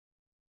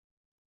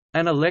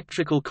An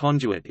electrical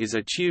conduit is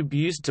a tube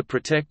used to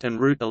protect and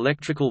route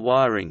electrical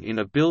wiring in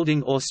a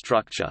building or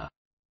structure.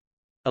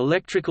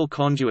 Electrical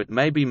conduit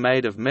may be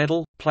made of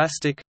metal,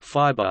 plastic,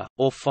 fiber,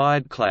 or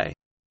fired clay.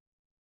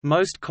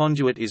 Most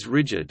conduit is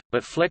rigid,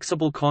 but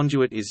flexible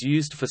conduit is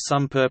used for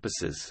some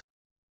purposes.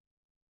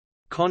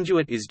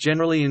 Conduit is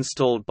generally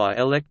installed by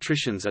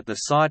electricians at the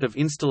site of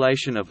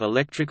installation of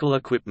electrical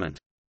equipment.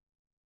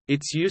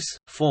 Its use,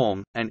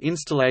 form, and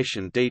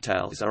installation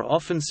details are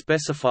often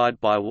specified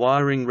by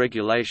wiring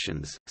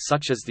regulations,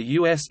 such as the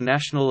U.S.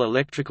 National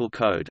Electrical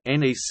Code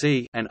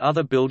 (NEC) and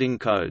other building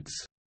codes.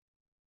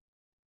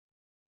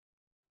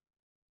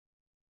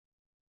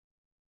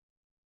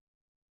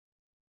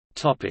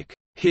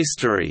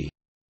 History.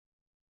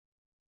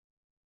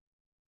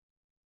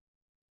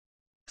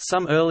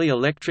 Some early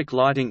electric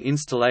lighting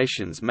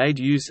installations made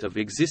use of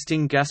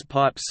existing gas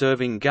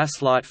pipe-serving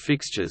gaslight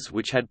fixtures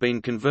which had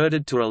been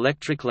converted to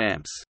electric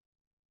lamps.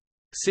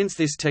 Since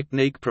this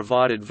technique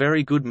provided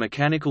very good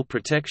mechanical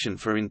protection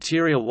for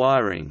interior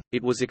wiring,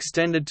 it was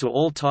extended to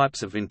all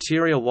types of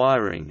interior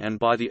wiring, and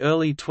by the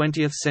early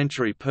 20th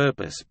century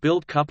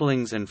purpose-built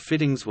couplings and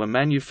fittings were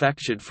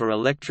manufactured for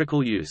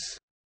electrical use.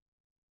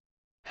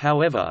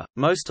 However,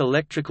 most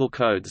electrical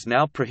codes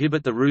now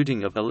prohibit the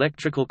routing of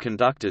electrical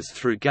conductors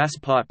through gas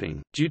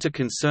piping, due to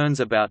concerns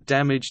about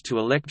damage to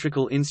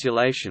electrical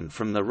insulation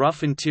from the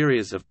rough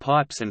interiors of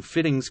pipes and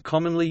fittings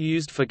commonly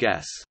used for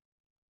gas.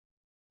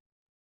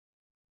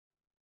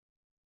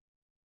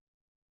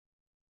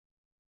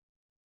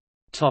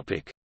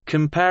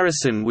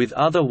 Comparison with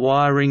other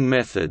wiring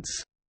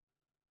methods.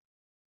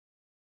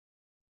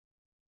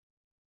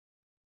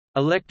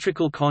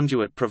 Electrical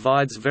conduit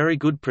provides very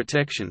good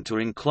protection to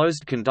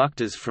enclosed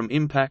conductors from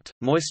impact,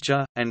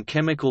 moisture, and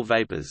chemical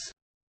vapors.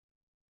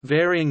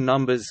 Varying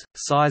numbers,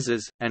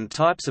 sizes, and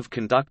types of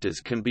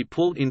conductors can be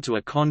pulled into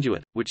a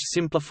conduit, which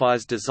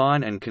simplifies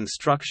design and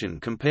construction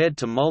compared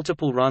to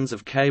multiple runs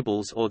of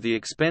cables or the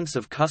expense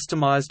of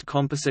customized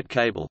composite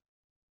cable.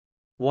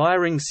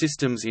 Wiring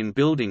systems in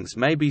buildings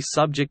may be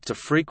subject to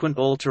frequent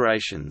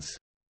alterations.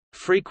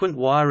 Frequent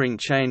wiring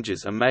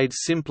changes are made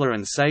simpler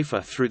and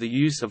safer through the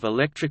use of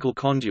electrical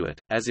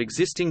conduit, as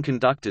existing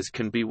conductors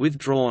can be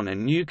withdrawn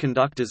and new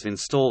conductors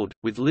installed,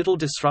 with little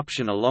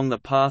disruption along the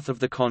path of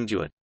the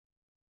conduit.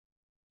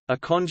 A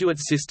conduit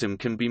system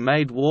can be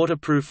made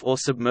waterproof or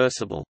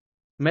submersible.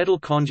 Metal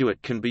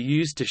conduit can be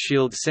used to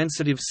shield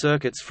sensitive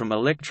circuits from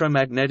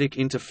electromagnetic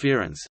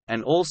interference,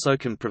 and also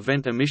can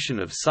prevent emission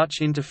of such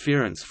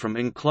interference from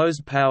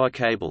enclosed power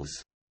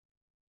cables.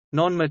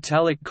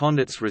 Non-metallic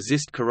conduits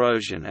resist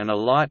corrosion and are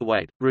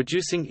lightweight,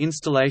 reducing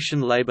installation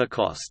labor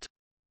cost.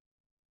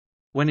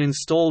 When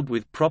installed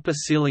with proper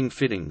sealing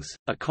fittings,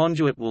 a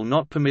conduit will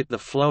not permit the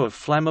flow of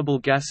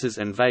flammable gases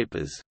and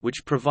vapors,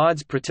 which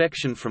provides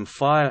protection from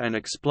fire and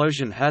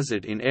explosion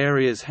hazard in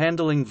areas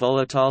handling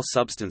volatile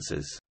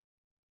substances.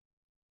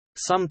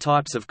 Some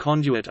types of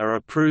conduit are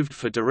approved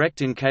for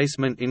direct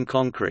encasement in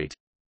concrete.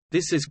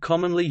 This is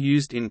commonly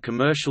used in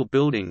commercial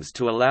buildings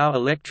to allow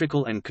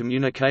electrical and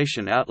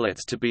communication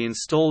outlets to be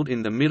installed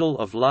in the middle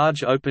of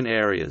large open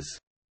areas.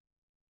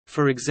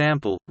 For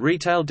example,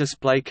 retail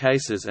display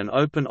cases and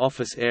open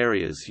office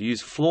areas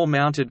use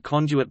floor-mounted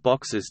conduit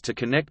boxes to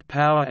connect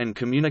power and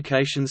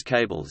communications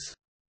cables.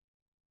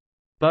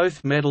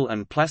 Both metal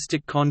and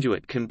plastic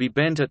conduit can be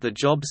bent at the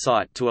job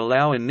site to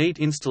allow a neat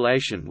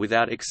installation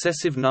without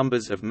excessive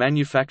numbers of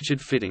manufactured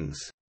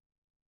fittings.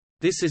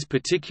 This is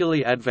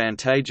particularly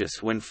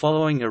advantageous when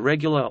following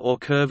irregular or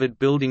curved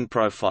building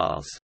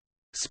profiles.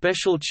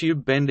 Special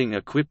tube bending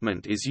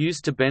equipment is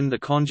used to bend the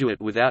conduit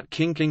without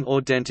kinking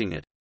or denting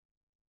it.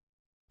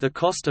 The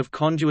cost of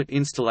conduit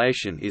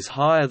installation is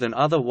higher than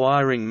other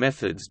wiring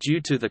methods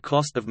due to the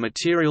cost of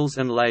materials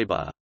and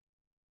labor.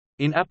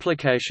 In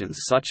applications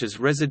such as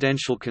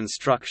residential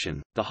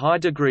construction, the high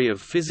degree of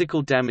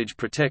physical damage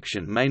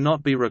protection may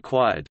not be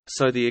required,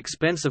 so the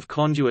expense of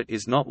conduit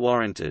is not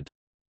warranted.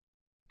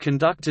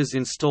 Conductors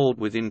installed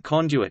within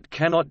conduit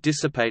cannot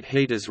dissipate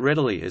heat as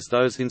readily as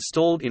those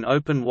installed in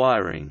open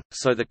wiring,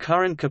 so the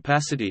current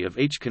capacity of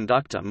each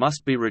conductor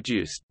must be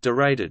reduced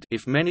derated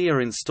if many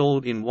are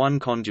installed in one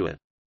conduit.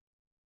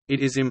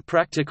 It is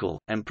impractical,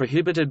 and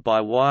prohibited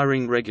by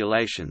wiring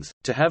regulations,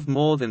 to have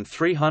more than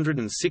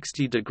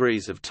 360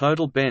 degrees of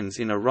total bends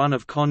in a run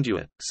of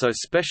conduit, so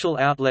special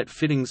outlet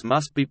fittings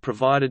must be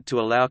provided to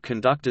allow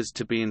conductors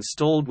to be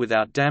installed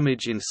without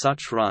damage in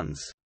such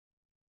runs.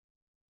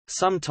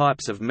 Some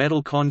types of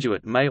metal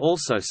conduit may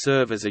also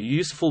serve as a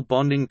useful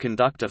bonding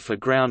conductor for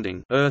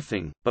grounding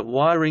earthing, but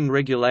wiring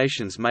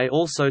regulations may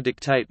also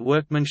dictate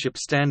workmanship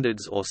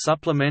standards or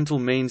supplemental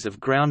means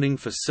of grounding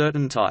for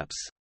certain types.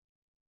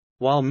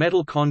 While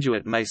metal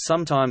conduit may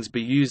sometimes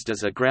be used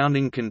as a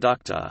grounding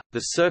conductor, the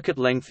circuit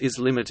length is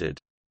limited.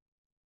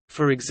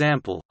 For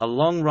example, a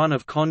long run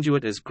of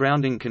conduit as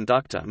grounding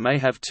conductor may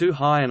have too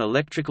high an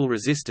electrical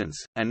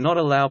resistance, and not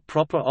allow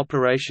proper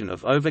operation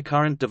of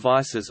overcurrent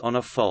devices on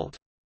a fault.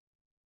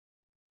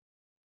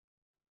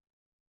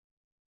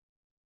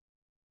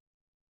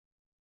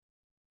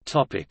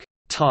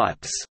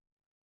 Types.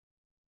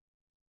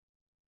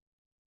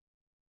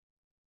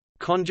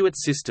 Conduit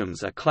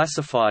systems are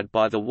classified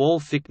by the wall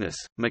thickness,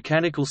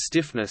 mechanical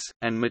stiffness,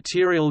 and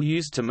material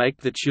used to make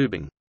the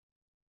tubing.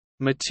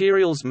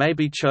 Materials may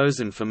be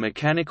chosen for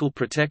mechanical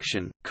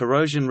protection,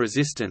 corrosion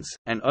resistance,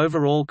 and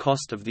overall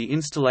cost of the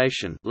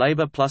installation,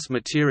 labor plus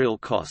material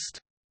cost.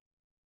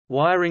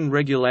 Wiring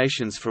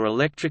regulations for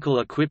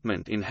electrical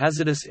equipment in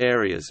hazardous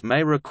areas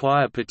may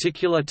require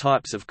particular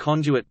types of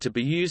conduit to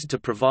be used to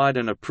provide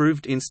an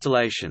approved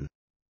installation.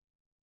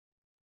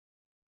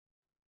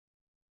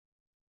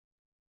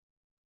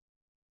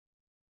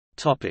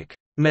 Topic: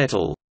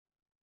 Metal.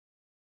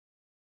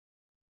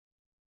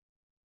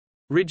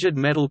 Rigid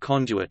metal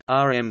conduit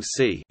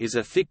 (RMC) is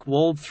a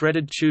thick-walled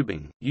threaded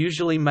tubing,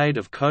 usually made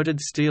of coated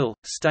steel,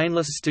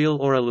 stainless steel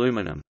or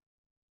aluminum.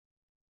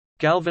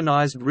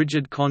 Galvanized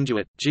rigid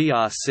conduit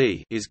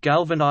 (GRC) is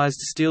galvanized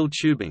steel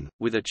tubing,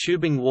 with a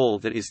tubing wall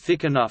that is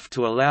thick enough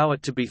to allow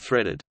it to be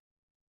threaded.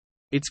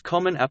 Its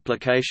common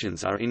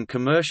applications are in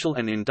commercial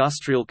and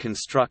industrial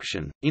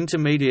construction.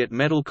 Intermediate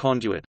metal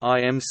conduit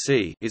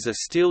 (IMC) is a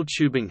steel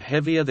tubing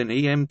heavier than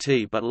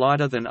EMT but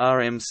lighter than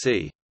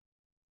RMC.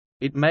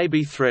 It may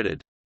be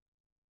threaded.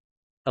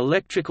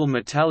 Electrical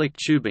metallic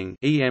tubing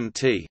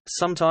 (EMT),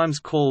 sometimes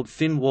called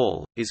thin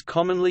wall, is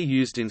commonly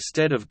used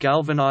instead of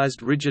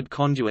galvanized rigid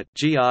conduit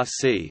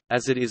 (GRC),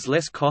 as it is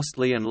less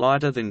costly and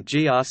lighter than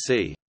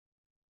GRC.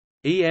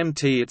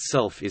 EMT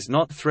itself is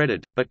not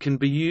threaded, but can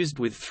be used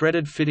with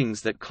threaded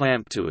fittings that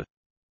clamp to it.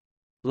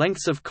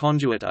 Lengths of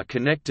conduit are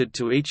connected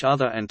to each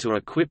other and to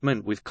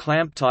equipment with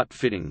clamp-type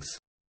fittings.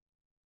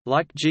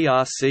 Like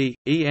GRC,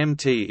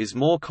 EMT is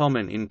more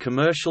common in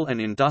commercial and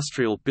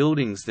industrial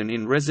buildings than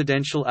in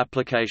residential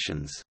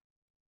applications.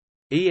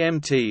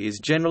 EMT is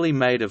generally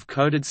made of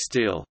coated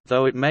steel,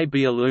 though it may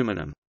be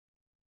aluminum.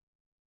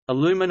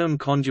 Aluminum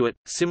conduit,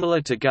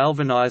 similar to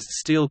galvanized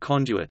steel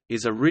conduit,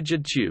 is a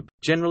rigid tube,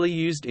 generally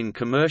used in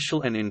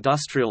commercial and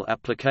industrial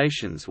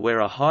applications where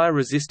a higher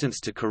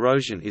resistance to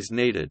corrosion is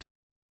needed.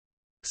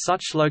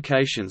 Such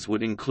locations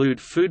would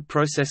include food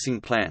processing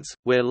plants,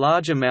 where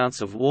large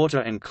amounts of water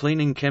and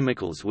cleaning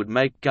chemicals would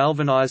make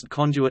galvanized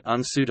conduit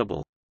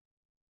unsuitable.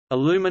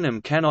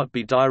 Aluminum cannot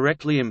be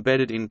directly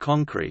embedded in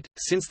concrete,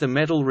 since the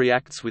metal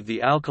reacts with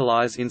the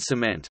alkalis in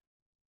cement.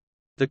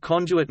 The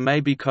conduit may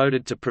be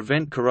coated to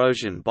prevent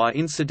corrosion by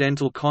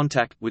incidental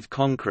contact with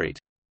concrete.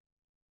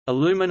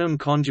 Aluminum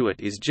conduit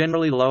is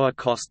generally lower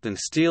cost than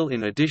steel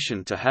in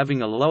addition to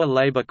having a lower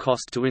labor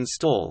cost to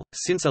install,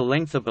 since a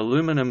length of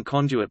aluminum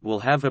conduit will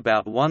have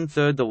about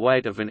one-third the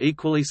weight of an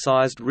equally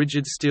sized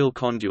rigid steel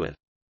conduit.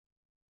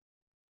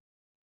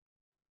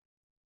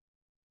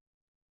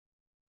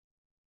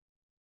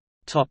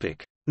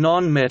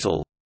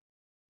 Non-metal.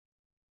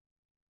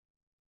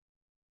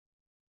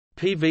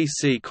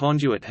 PVC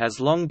conduit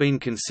has long been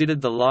considered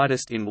the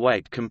lightest in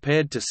weight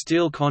compared to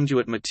steel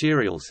conduit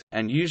materials,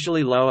 and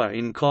usually lower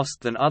in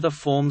cost than other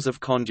forms of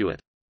conduit.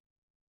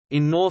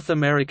 In North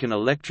American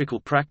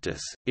electrical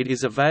practice, it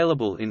is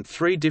available in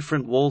 3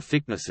 different wall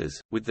thicknesses,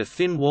 with the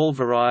thin wall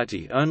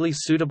variety only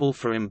suitable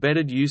for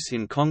embedded use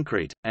in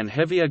concrete, and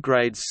heavier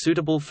grades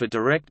suitable for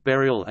direct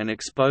burial and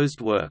exposed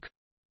work.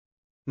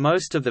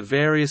 Most of the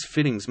various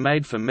fittings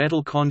made for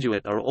metal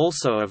conduit are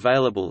also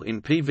available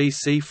in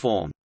PVC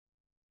form.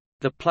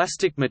 The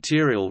plastic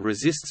material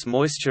resists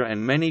moisture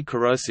and many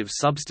corrosive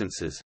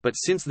substances, but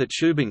since the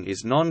tubing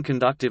is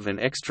non-conductive and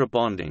extra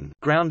bonding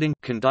grounding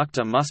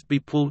conductor must be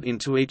pulled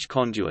into each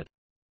conduit.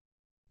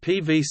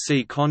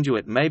 PVC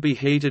conduit may be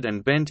heated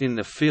and bent in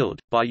the field,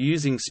 by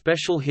using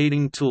special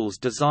heating tools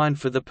designed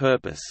for the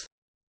purpose.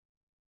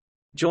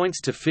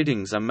 Joints to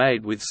fittings are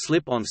made with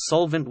slip-on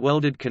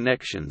solvent-welded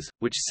connections,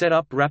 which set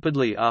up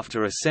rapidly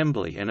after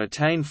assembly and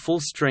attain full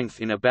strength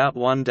in about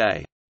 1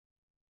 day.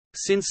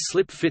 Since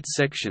slip-fit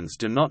sections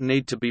do not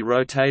need to be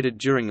rotated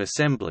during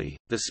assembly,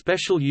 the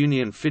special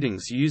union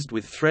fittings used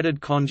with threaded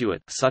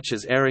conduit such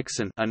as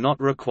Ericsson are not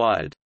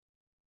required.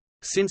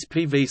 Since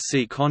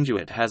PVC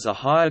conduit has a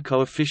higher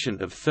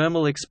coefficient of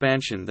thermal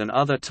expansion than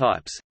other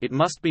types, it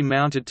must be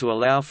mounted to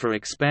allow for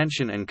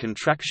expansion and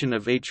contraction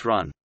of each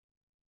run.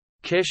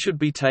 Care should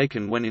be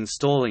taken when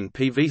installing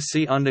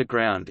PVC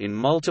underground in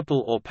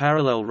multiple or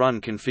parallel run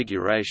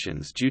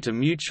configurations due to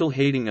mutual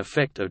heating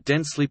effect of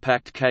densely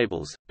packed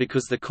cables,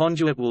 because the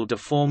conduit will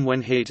deform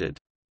when heated.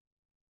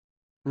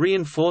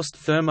 Reinforced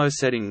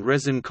thermosetting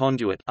resin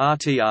conduit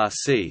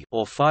 (RTRC)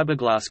 or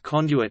fiberglass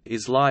conduit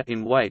is light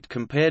in weight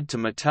compared to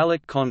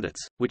metallic conduits,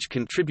 which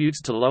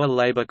contributes to lower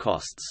labor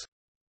costs.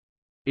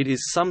 It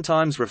is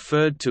sometimes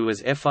referred to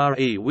as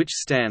FRE, which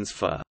stands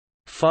for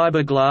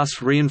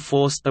fiberglass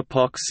reinforced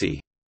epoxy.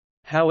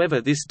 However,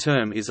 this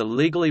term is a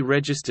legally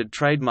registered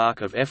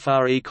trademark of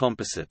FRE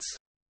composites.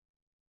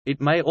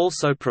 It may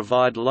also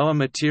provide lower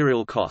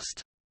material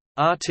cost.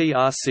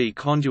 RTRC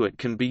conduit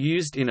can be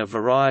used in a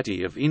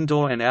variety of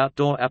indoor and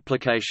outdoor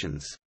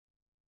applications.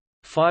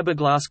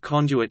 Fiberglass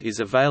conduit is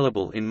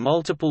available in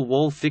multiple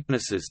wall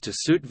thicknesses to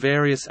suit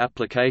various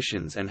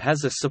applications and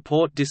has a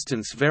support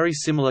distance very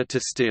similar to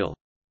steel.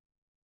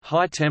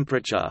 high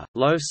temperature,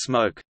 low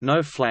smoke,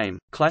 no flame,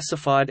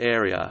 classified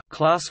area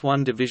Class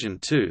 1 Division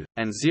 2,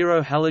 and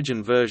zero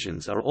halogen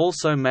versions are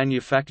also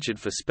manufactured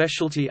for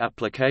specialty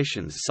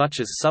applications such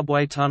as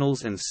subway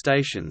tunnels and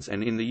stations,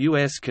 and in the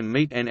US can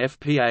meet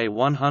NFPA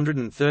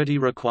 130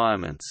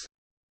 requirements.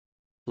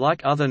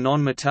 Like other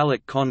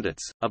non-metallic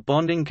conduits, a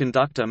bonding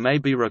conductor may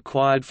be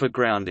required for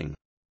grounding.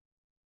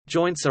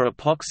 Joints are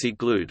epoxy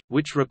glued,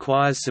 which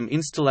requires some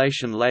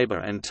installation labor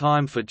and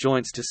time for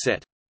joints to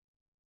set.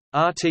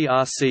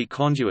 RTRC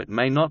conduit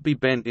may not be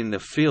bent in the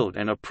field,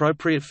 and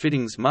appropriate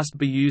fittings must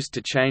be used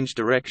to change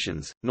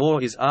directions,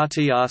 nor is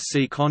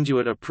RTRC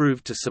conduit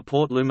approved to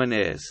support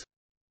luminaires.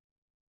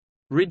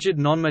 Rigid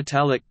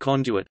nonmetallic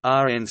conduit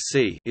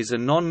 (RNC) is a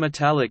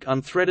nonmetallic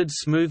unthreaded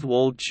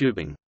smooth-walled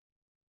tubing.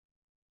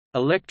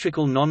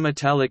 Electrical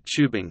nonmetallic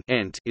tubing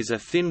 (ENT) is a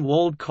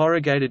thin-walled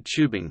corrugated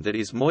tubing that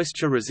is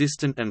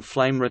moisture-resistant and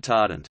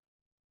flame-retardant.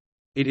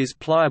 It is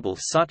pliable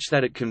such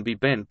that it can be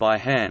bent by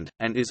hand,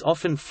 and is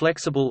often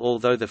flexible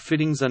although the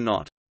fittings are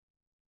not.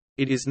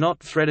 It is not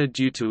threaded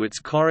due to its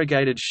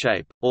corrugated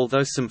shape,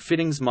 although some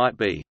fittings might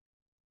be.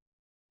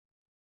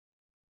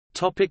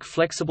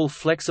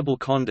 Flexible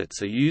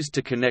conduits are used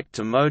to connect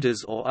to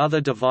motors or other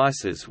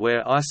devices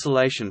where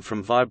isolation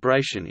from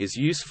vibration is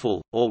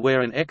useful, or where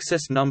an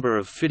excess number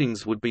of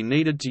fittings would be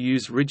needed to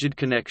use rigid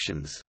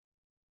connections.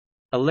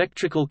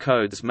 Electrical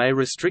codes may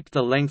restrict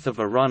the length of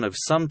a run of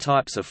some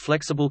types of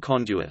flexible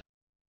conduit.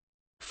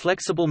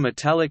 Flexible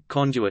metallic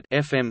conduit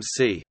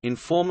 (FMC),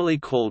 informally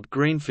called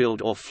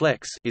greenfield or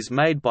flex, is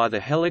made by the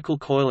helical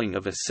coiling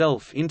of a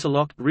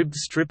self-interlocked ribbed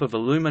strip of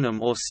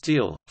aluminum or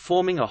steel,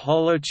 forming a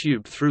hollow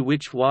tube through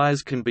which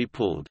wires can be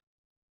pulled.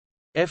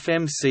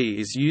 FMC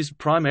is used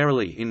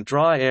primarily in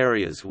dry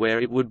areas where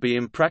it would be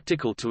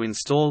impractical to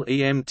install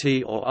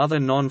EMT or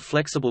other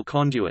non-flexible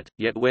conduit,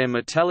 yet where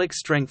metallic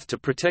strength to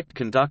protect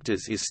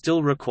conductors is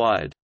still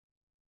required.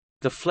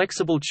 The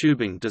flexible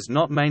tubing does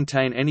not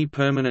maintain any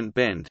permanent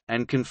bend,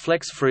 and can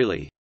flex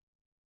freely.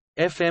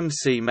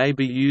 FMC may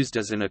be used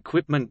as an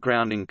equipment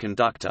grounding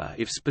conductor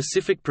if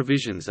specific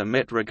provisions are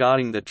met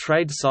regarding the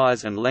trade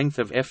size and length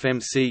of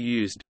FMC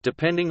used,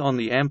 depending on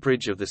the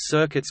amperage of the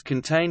circuits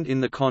contained in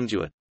the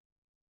conduit.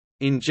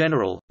 In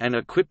general, an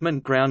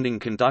equipment grounding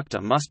conductor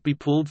must be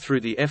pulled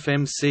through the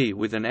FMC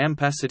with an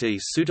ampacity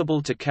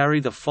suitable to carry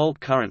the fault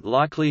current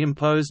likely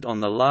imposed on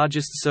the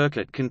largest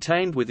circuit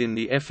contained within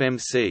the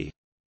FMC.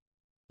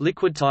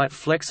 Liquid-tight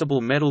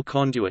flexible metal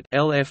conduit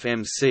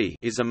 (LFMC)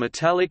 is a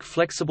metallic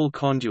flexible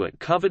conduit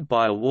covered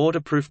by a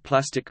waterproof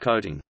plastic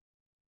coating.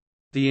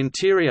 The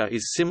interior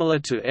is similar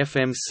to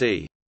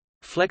FMC.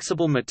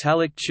 Flexible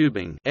metallic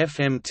tubing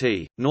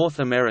 (FMT), North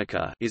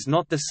America, is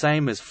not the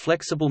same as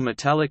flexible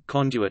metallic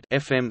conduit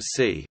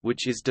 (FMC),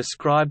 which is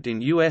described in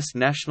U.S.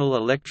 National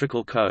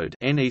Electrical Code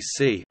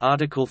 (NEC)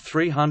 Article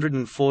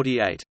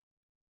 348.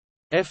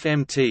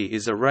 FMT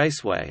is a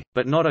raceway,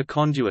 but not a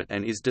conduit,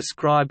 and is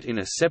described in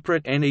a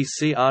separate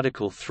NEC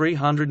Article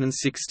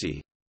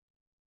 360.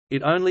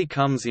 It only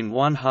comes in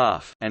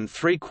 1/2 and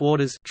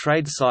 3/4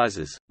 trade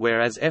sizes,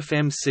 whereas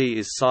FMC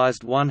is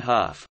sized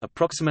 1/2,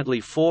 approximately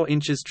 4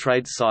 inches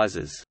trade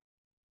sizes.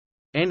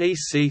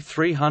 NEC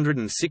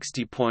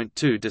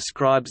 360.2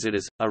 describes it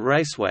as a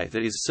raceway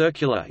that is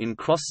circular in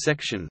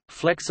cross-section,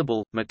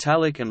 flexible,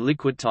 metallic and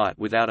liquid-tight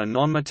without a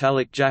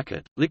non-metallic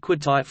jacket.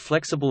 Liquid-tight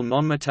flexible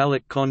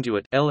non-metallic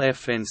conduit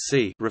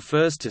 (LFNC)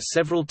 refers to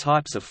several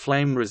types of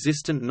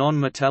flame-resistant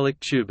non-metallic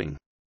tubing.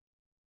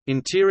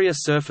 Interior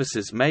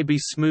surfaces may be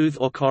smooth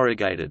or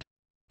corrugated.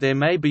 There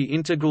may be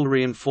integral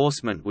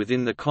reinforcement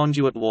within the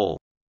conduit wall.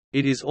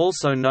 It is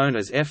also known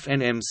as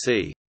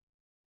FNMC.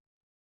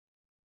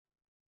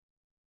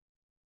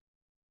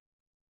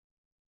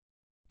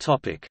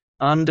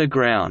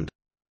 Underground.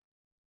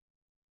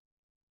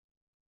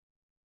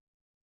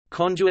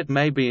 Conduit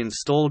may be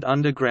installed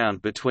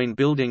underground between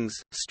buildings,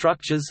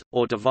 structures,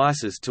 or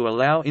devices to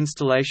allow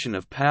installation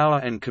of power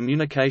and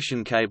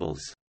communication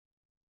cables.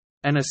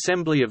 An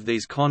assembly of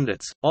these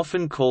conduits,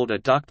 often called a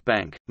duct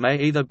bank,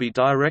 may either be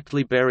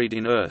directly buried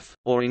in earth,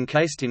 or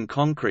encased in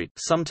concrete,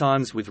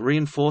 sometimes with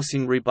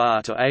reinforcing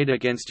rebar to aid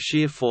against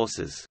shear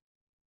forces.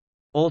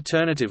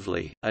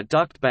 Alternatively, a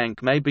duct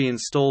bank may be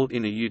installed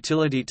in a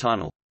utility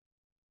tunnel.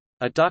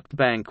 A duct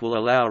bank will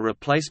allow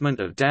replacement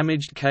of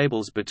damaged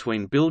cables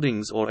between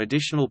buildings or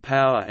additional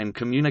power and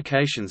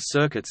communications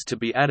circuits to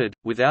be added,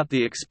 without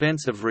the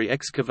expense of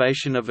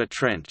re-excavation of a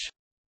trench.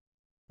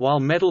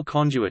 While metal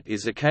conduit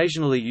is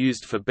occasionally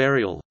used for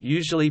burial,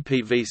 usually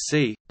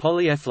PVC,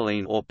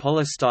 polyethylene or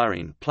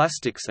polystyrene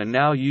plastics are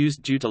now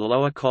used due to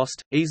lower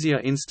cost, easier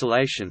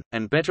installation,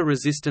 and better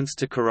resistance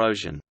to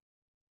corrosion.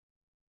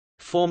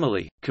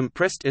 Formerly,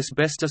 compressed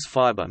asbestos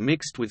fiber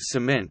mixed with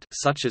cement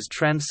such as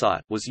transite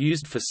was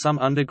used for some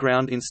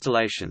underground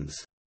installations.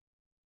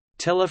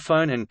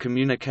 Telephone and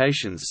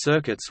communications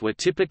circuits were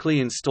typically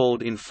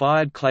installed in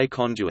fired clay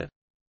conduit.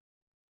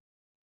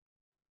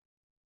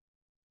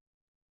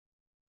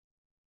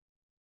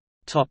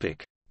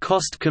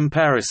 Cost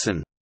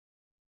comparison.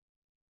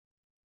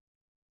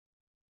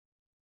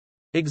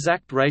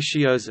 Exact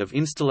ratios of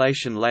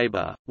installation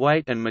labor,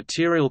 weight and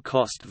material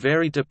cost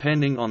vary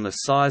depending on the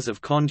size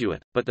of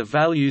conduit, but the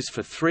values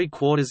for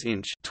 3/4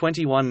 inch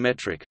 21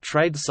 metric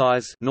trade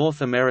size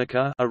North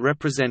America are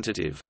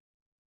representative.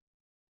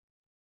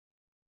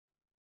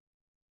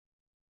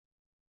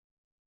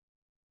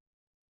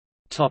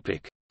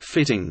 Topic: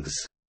 Fittings.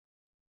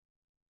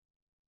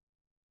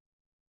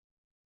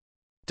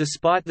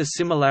 Despite the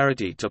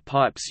similarity to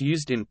pipes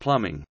used in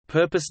plumbing,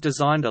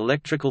 purpose-designed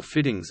electrical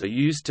fittings are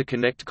used to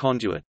connect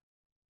conduit.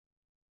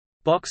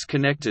 Box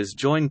connectors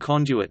join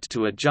conduit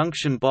to a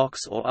junction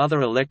box or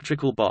other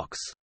electrical box.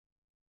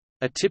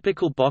 A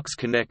typical box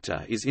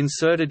connector is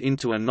inserted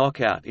into a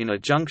knockout in a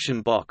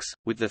junction box,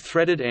 with the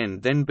threaded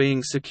end then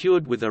being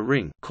secured with a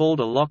ring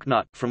called a lock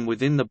nut from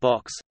within the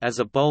box, as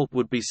a bolt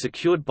would be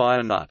secured by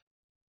a nut.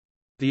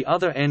 The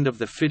other end of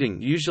the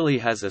fitting usually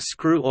has a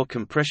screw or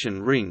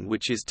compression ring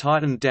which is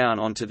tightened down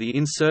onto the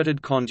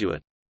inserted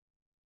conduit.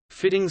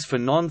 Fittings for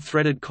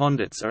non-threaded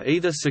conduits are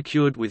either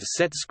secured with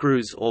set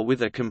screws or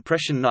with a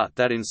compression nut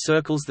that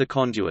encircles the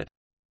conduit.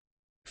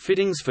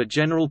 Fittings for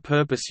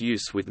general-purpose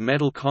use with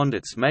metal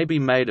conduits may be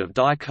made of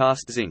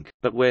die-cast zinc,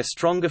 but where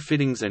stronger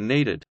fittings are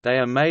needed, they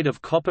are made of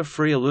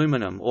copper-free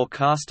aluminum or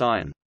cast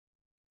iron.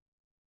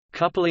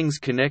 Couplings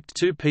connect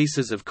two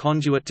pieces of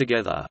conduit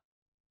together.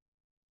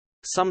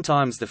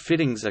 Sometimes the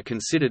fittings are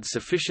considered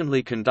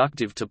sufficiently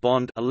conductive to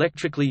bond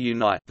electrically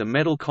unite the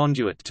metal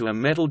conduit to a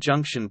metal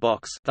junction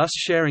box, thus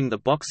sharing the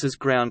box's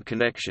ground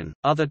connection.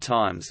 Other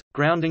times,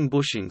 grounding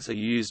bushings are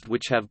used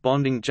which have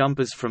bonding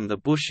jumpers from the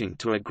bushing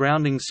to a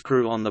grounding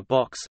screw on the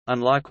box.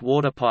 Unlike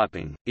water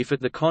piping, if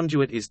the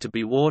conduit is to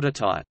be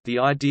watertight, the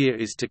idea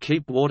is to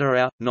keep water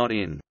out, not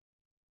in.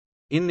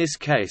 In this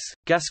case,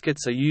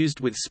 gaskets are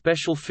used with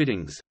special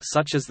fittings,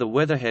 such as the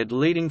weatherhead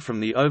leading from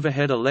the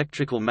overhead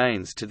electrical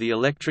mains to the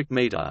electric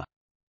meter.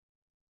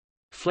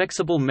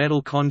 Flexible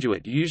metal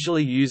conduit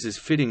usually uses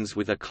fittings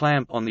with a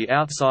clamp on the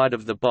outside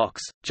of the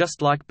box,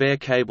 just like bare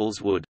cables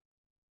would.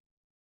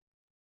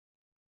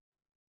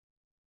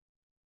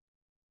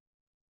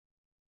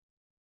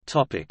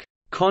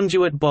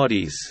 Conduit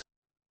bodies.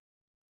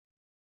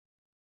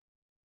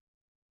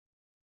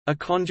 A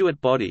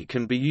conduit body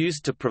can be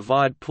used to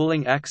provide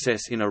pulling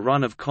access in a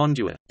run of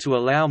conduit, to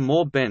allow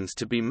more bends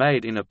to be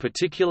made in a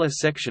particular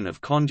section of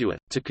conduit,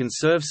 to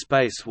conserve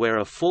space where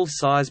a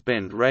full-size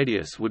bend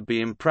radius would be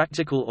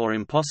impractical or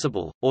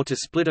impossible, or to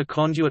split a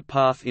conduit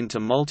path into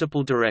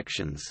multiple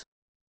directions.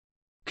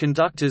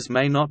 Conductors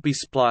may not be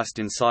spliced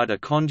inside a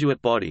conduit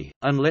body,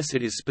 unless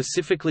it is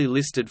specifically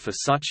listed for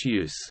such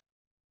use.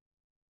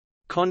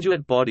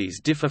 Conduit bodies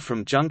differ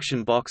from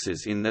junction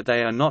boxes in that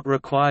they are not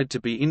required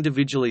to be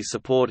individually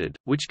supported,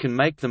 which can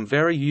make them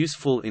very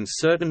useful in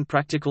certain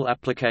practical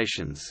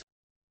applications.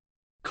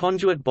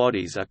 Conduit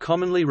bodies are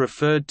commonly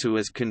referred to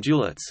as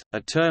conduits,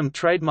 a term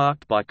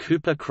trademarked by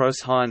Cooper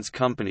Crouse-Hinds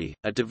Company,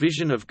 a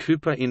division of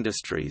Cooper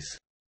Industries.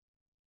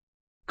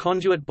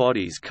 Conduit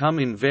bodies come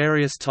in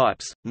various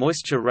types,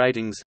 moisture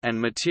ratings, and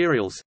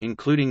materials,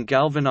 including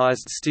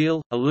galvanized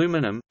steel,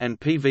 aluminum, and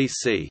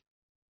PVC.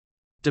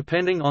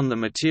 Depending on the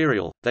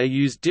material, they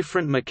use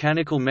different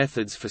mechanical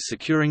methods for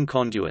securing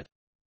conduit.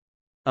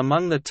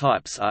 Among the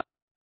types are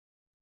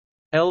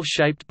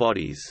L-shaped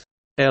bodies.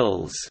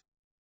 Ls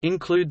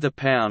include the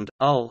pound,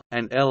 UL,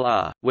 and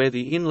LR, where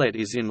the inlet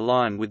is in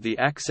line with the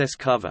access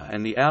cover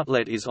and the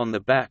outlet is on the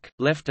back,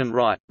 left and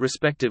right,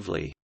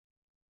 respectively.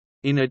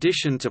 In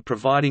addition to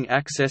providing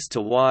access to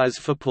wires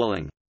for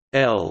pulling,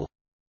 L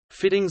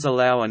fittings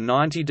allow a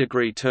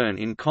 90-degree turn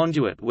in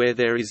conduit where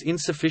there is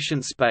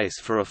insufficient space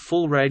for a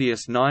full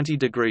radius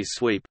 90-degree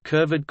sweep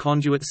curved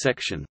conduit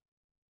section.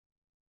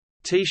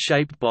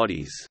 T-shaped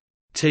bodies,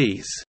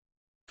 Ts,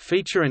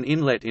 feature an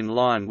inlet in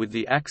line with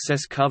the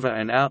access cover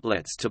and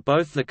outlets to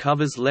both the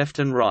covers left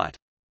and right.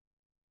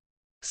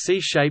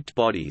 C-shaped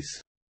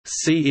bodies,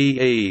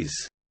 CEEs,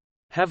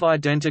 have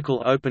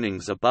identical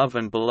openings above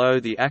and below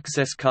the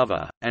access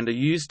cover, and are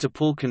used to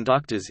pull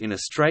conductors in a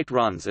straight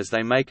runs as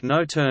they make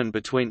no turn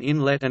between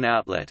inlet and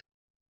outlet.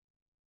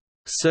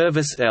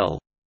 Service L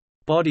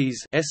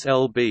bodies,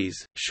 SLBs,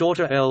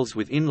 shorter Ls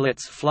with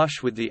inlets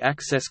flush with the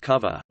access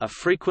cover, are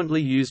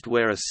frequently used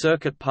where a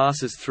circuit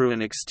passes through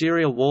an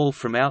exterior wall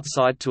from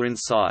outside to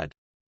inside.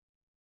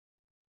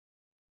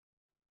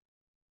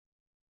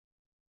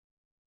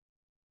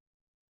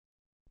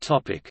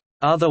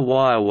 Other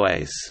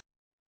wireways.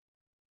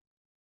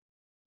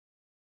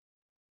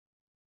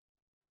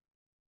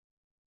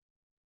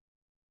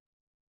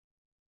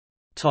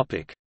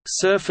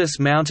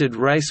 Surface-mounted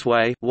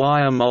raceway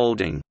wire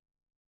molding.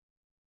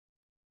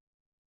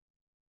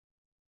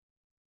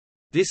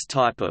 This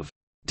type of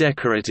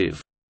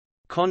decorative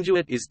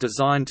conduit is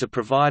designed to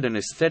provide an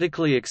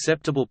aesthetically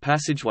acceptable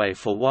passageway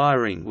for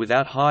wiring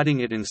without hiding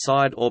it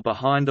inside or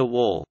behind a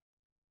wall.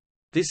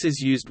 This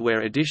is used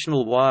where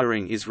additional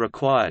wiring is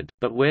required,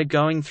 but where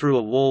going through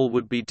a wall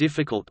would be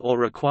difficult or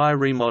require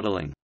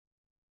remodeling.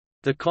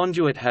 The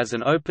conduit has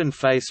an open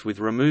face with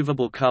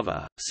removable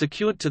cover,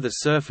 secured to the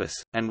surface,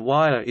 and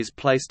wire is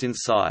placed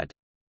inside.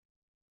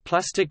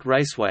 Plastic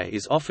raceway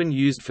is often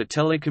used for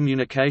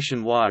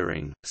telecommunication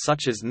wiring,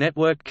 such as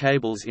network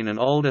cables in an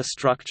older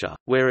structure,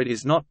 where it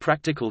is not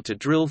practical to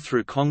drill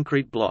through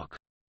concrete block.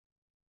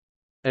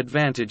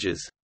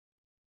 Advantages: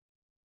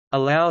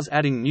 allows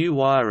adding new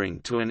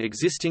wiring to an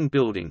existing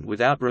building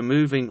without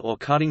removing or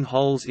cutting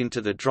holes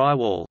into the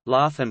drywall,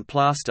 lath and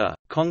plaster,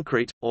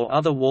 concrete, or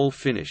other wall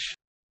finish.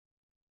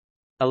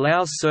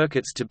 Allows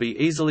circuits to be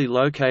easily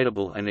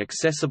locatable and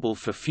accessible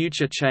for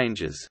future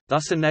changes,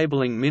 thus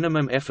enabling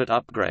minimum effort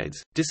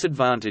upgrades.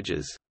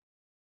 Disadvantages: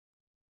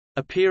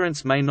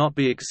 appearance may not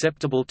be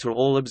acceptable to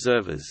all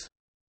observers.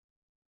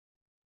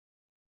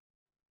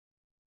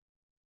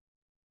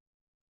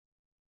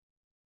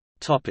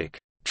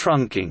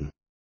 Trunking.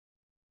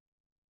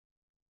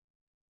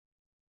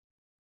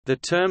 The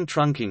term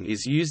trunking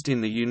is used in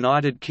the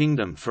United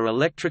Kingdom for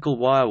electrical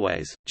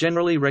wireways,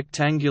 generally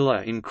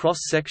rectangular in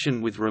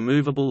cross-section with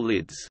removable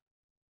lids.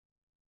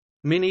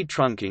 Mini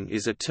trunking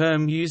is a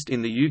term used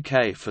in the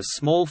UK for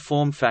small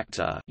form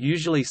factor,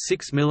 usually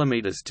 6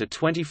 mm to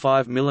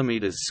 25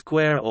 mm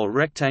square or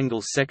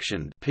rectangle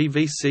sectioned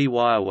PVC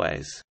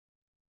wireways.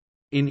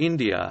 In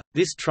India,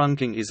 this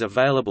trunking is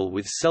available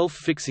with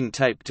self-fixing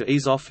tape to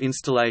ease off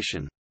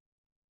installation.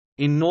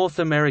 In North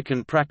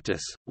American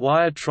practice,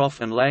 wire trough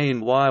and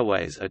lay-in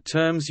wireways are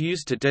terms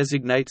used to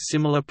designate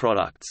similar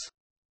products.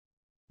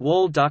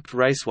 Wall duct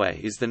raceway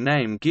is the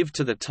name given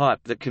to the type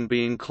that can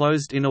be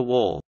enclosed in a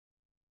wall.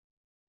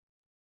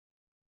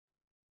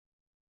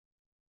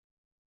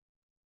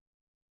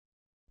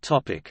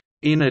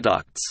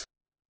 Innerducts.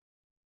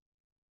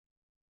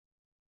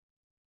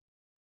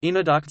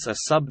 Innerducts are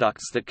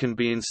subducts that can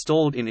be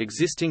installed in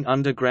existing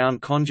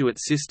underground conduit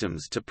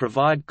systems to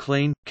provide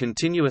clean,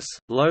 continuous,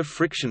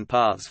 low-friction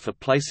paths for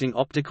placing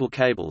optical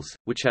cables,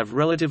 which have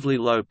relatively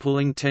low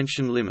pulling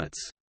tension limits.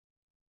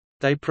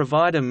 They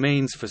provide a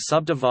means for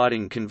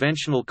subdividing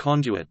conventional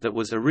conduit that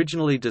was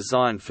originally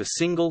designed for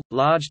single,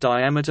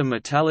 large-diameter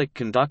metallic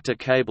conductor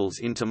cables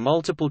into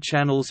multiple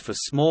channels for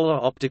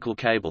smaller optical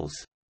cables.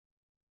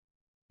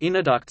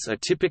 Innerducts are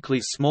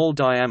typically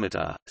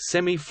small-diameter,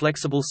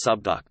 semi-flexible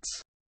subducts.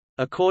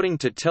 According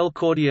to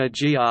Telcordia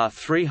GR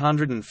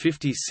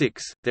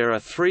 356, there are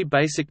three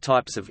basic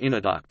types of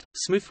innerduct: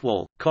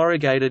 smoothwall,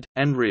 corrugated,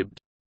 and ribbed.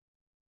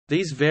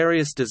 These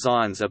various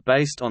designs are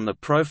based on the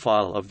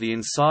profile of the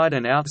inside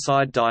and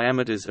outside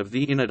diameters of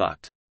the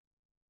innerduct.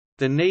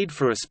 The need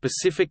for a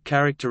specific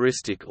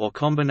characteristic or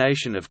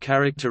combination of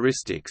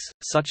characteristics,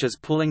 such as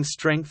pulling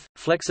strength,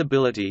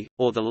 flexibility,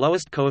 or the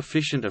lowest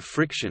coefficient of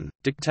friction,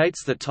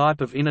 dictates the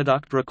type of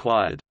innerduct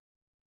required.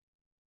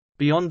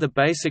 Beyond the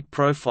basic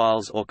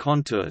profiles or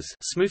contours,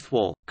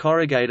 smoothwall,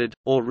 corrugated,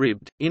 or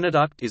ribbed,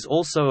 innerduct is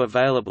also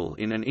available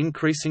in an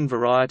increasing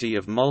variety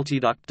of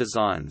multiduct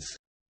designs.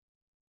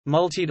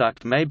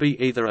 Multiduct may be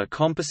either a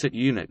composite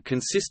unit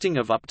consisting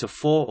of up to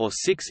 4 or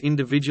 6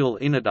 individual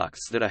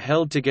innerducts that are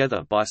held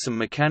together by some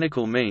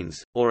mechanical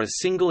means, or a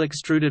single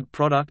extruded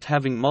product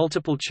having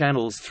multiple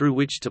channels through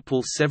which to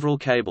pull several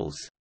cables.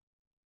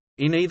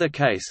 In either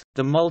case,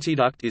 the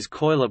multiduct is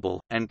coilable,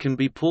 and can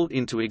be pulled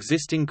into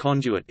existing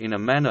conduit in a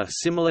manner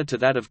similar to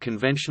that of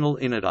conventional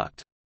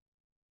innerduct.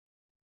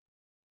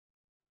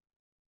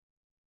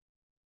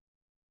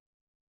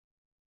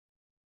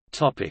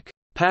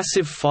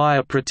 Passive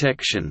fire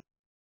protection.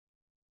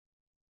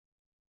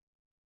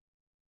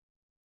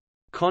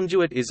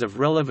 Conduit is of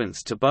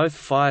relevance to both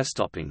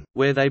firestopping,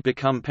 where they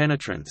become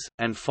penetrants,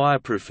 and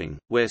fireproofing,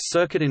 where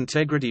circuit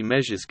integrity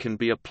measures can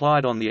be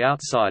applied on the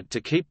outside to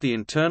keep the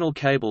internal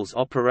cables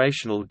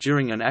operational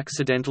during an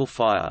accidental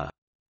fire.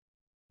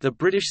 The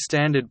British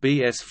standard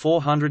BS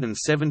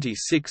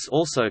 476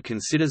 also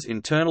considers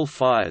internal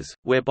fires,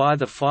 whereby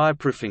the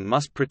fireproofing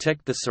must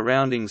protect the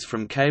surroundings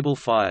from cable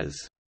fires.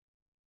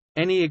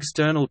 Any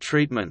external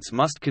treatments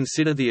must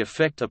consider the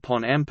effect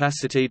upon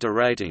ampacity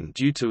derating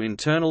due to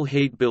internal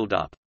heat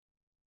buildup.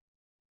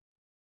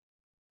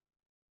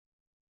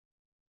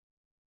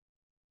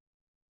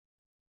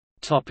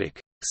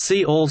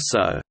 See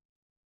also: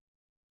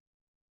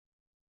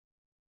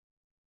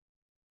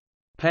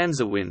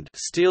 Panzerwind,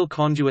 steel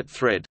conduit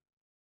thread,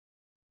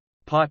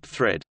 pipe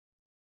thread.